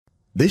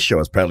This show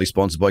is proudly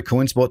sponsored by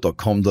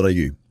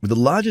coinspot.com.au, with the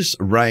largest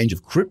range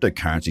of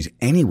cryptocurrencies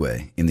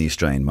anywhere in the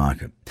Australian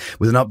market.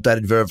 With an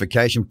updated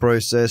verification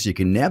process, you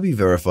can now be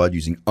verified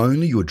using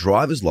only your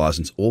driver's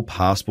license or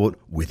passport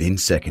within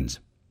seconds.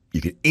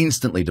 You can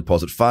instantly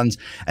deposit funds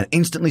and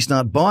instantly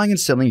start buying and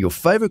selling your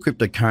favourite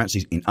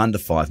cryptocurrencies in under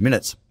 5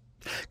 minutes.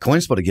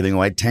 CoinSpot are giving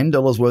away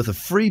 $10 worth of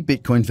free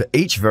Bitcoin for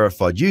each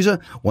verified user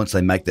once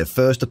they make their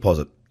first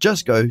deposit.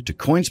 Just go to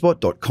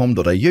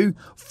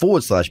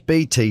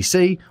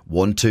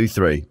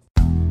coinspot.com.au/BTC123.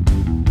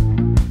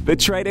 The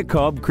Trader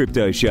Cobb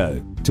Crypto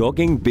Show,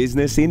 talking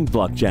business in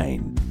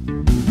blockchain.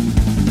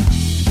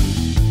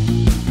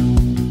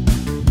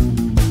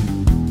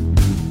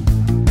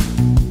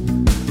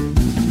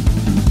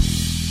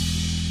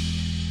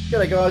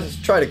 G'day guys, it's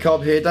Trader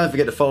Cobb here. Don't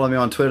forget to follow me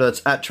on Twitter.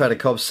 That's at Trader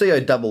Cobb,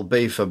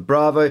 COBB for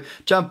Bravo.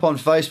 Jump on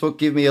Facebook,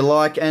 give me a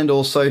like, and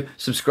also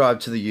subscribe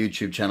to the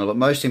YouTube channel. But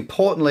most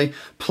importantly,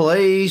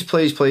 please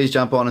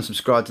jump on and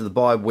subscribe to the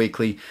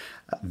bi-weekly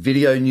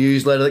video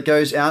newsletter that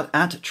goes out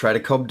at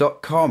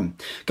tradercobb.com.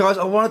 Guys,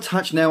 I want to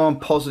touch now on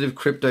positive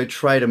crypto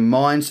trader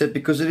mindset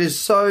because it is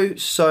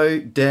so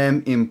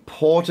damn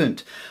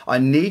important. I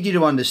need you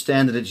to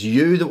understand that it's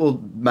you that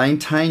will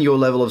maintain your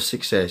level of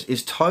success.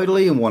 It's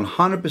totally and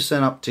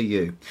 100% up to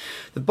you.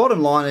 The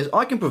bottom line is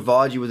I can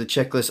provide you with a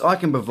checklist, I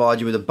can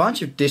provide you with a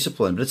bunch of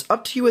discipline, but it's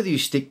up to you whether you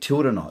stick to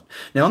it or not.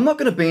 Now, I'm not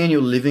going to be in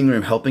your living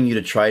room helping you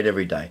to trade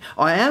every day.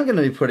 I am going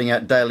to be putting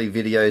out daily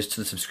videos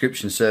to the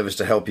subscription service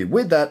to help you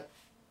with that,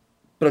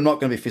 but I'm not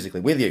going to be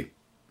physically with you.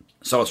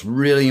 So it's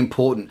really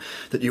important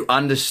that you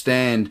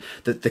understand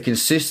that the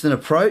consistent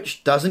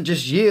approach doesn't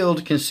just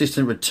yield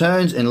consistent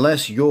returns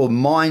unless your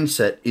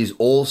mindset is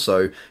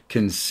also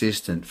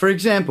consistent. For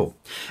example,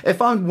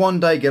 if I one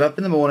day get up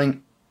in the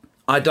morning,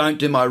 I don't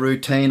do my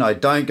routine, I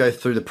don't go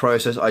through the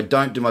process, I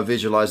don't do my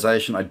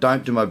visualization, I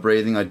don't do my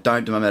breathing, I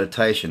don't do my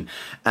meditation,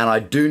 and I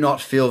do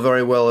not feel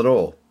very well at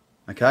all.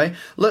 Okay,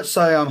 let's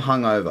say I'm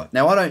hungover.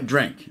 Now, I don't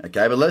drink,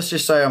 okay, but let's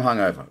just say I'm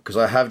hungover because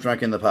I have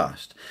drunk in the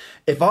past.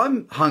 If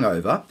I'm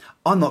hungover,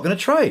 I'm not going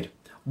to trade.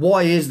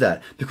 Why is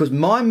that? Because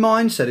my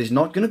mindset is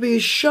not going to be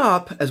as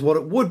sharp as what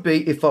it would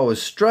be if I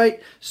was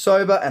straight,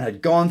 sober, and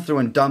had gone through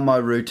and done my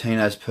routine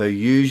as per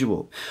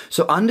usual.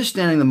 So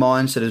understanding the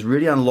mindset is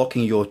really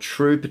unlocking your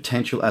true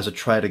potential as a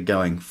trader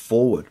going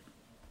forward.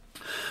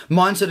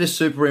 Mindset is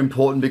super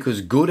important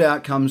because good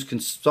outcomes can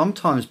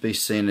sometimes be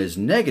seen as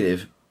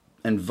negative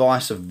and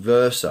vice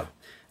versa.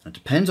 It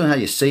depends on how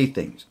you see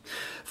things.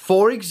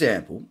 For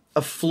example,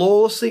 a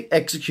flawlessly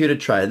executed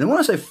trade. And when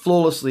I say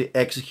flawlessly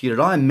executed,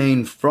 I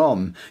mean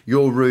from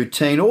your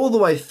routine all the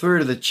way through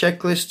to the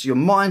checklist, your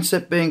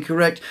mindset being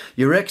correct,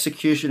 your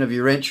execution of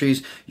your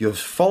entries, your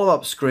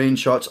follow-up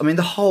screenshots, I mean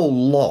the whole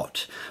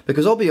lot.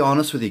 Because I'll be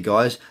honest with you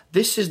guys,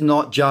 this is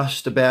not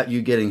just about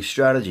you getting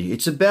strategy.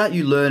 It's about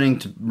you learning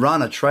to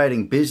run a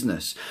trading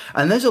business.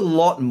 And there's a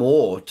lot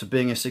more to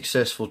being a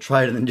successful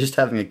trader than just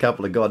having a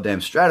couple of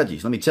goddamn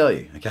strategies. Let me tell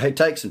you, okay? It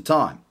takes some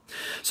time.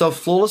 So a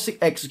flawlessly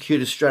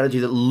executed strategy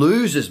that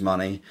loses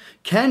money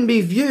can be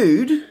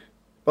viewed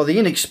by the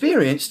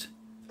inexperienced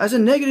as a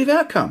negative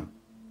outcome,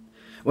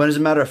 when as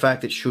a matter of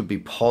fact it should be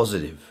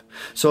positive.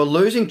 So a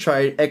losing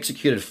trade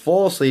executed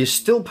flawlessly is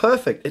still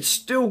perfect. It's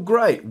still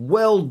great.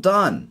 Well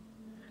done.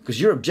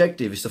 Because your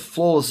objective is to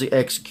flawlessly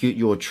execute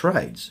your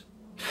trades.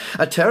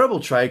 A terrible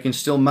trade can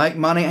still make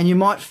money, and you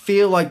might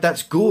feel like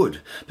that's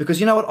good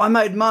because you know what, I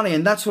made money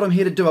and that's what I'm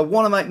here to do. I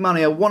want to make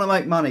money. I want to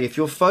make money. If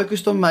you're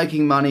focused on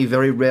making money,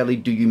 very rarely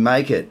do you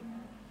make it.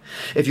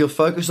 If you're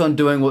focused on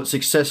doing what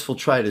successful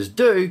traders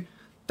do,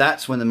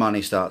 that's when the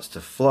money starts to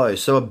flow.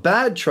 So a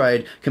bad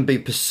trade can be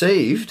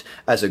perceived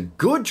as a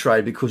good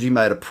trade because you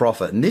made a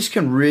profit. And this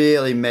can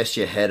really mess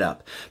your head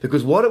up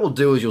because what it will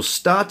do is you'll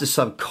start to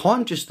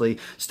subconsciously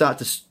start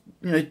to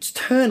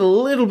turn a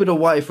little bit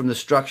away from the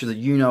structure that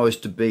you know is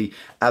to be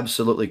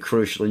absolutely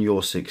crucial in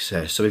your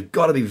success. So we've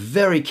got to be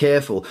very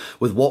careful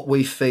with what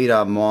we feed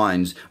our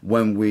minds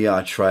when we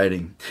are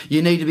trading.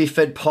 You need to be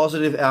fed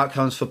positive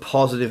outcomes for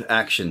positive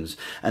actions.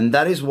 And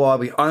that is why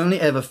we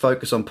only ever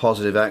focus on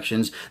positive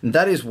actions. And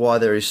that is why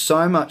there is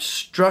so much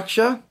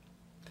structure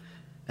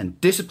and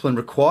discipline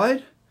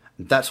required.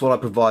 That's what I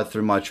provide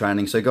through my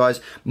training. So guys,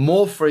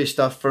 more free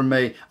stuff from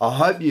me. I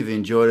hope you've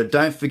enjoyed it.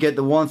 Don't forget,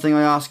 the one thing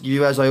I ask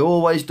you, as I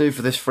always do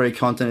for this free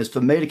content, is for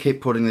me to keep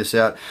putting this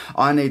out.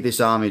 I need this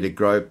army to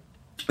grow.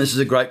 This is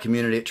a great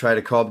community at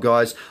Trader Cobb,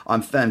 guys.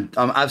 I'm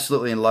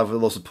absolutely in love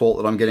with all the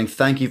support that I'm getting.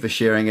 Thank you for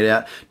sharing it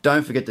out.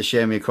 Don't forget to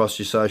share me across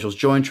your socials.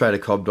 Join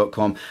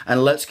tradercobb.com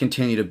and let's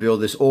continue to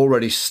build this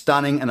already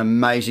stunning and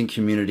amazing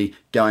community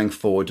going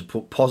forward to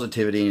put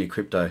positivity into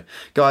crypto.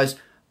 Guys,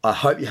 I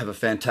hope you have a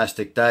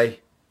fantastic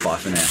day. Bye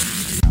for now.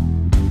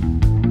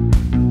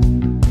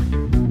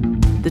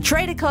 The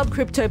Trader Cobb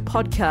Crypto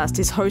Podcast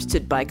is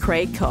hosted by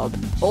Craig Cobb.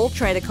 All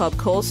Trader Cobb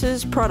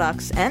courses,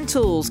 products and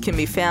tools can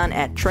be found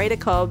at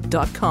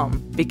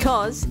tradercobb.com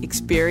because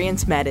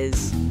experience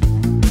matters.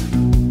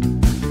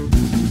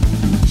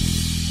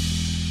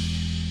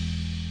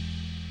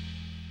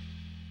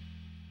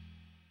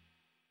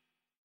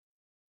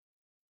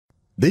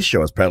 This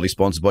show is proudly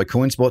sponsored by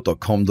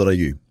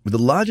coinspot.com.au, with the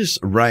largest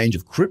range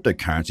of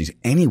cryptocurrencies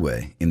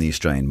anywhere in the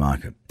Australian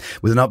market.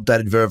 With an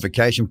updated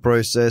verification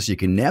process, you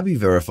can now be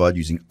verified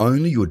using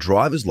only your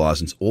driver's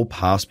license or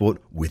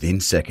passport within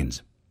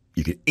seconds.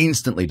 You can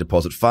instantly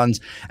deposit funds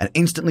and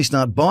instantly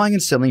start buying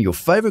and selling your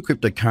favorite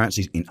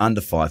cryptocurrencies in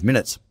under 5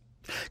 minutes.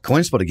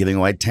 CoinSpot are giving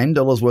away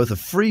 $10 worth of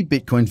free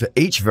Bitcoin for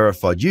each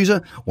verified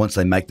user once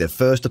they make their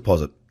first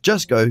deposit.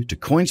 Just go to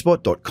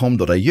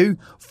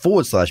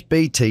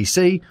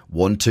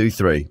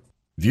coinspot.com.au/BTC123.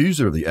 Views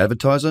are of the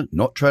advertiser,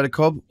 not Trader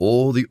Cobb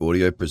or the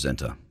audio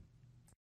presenter.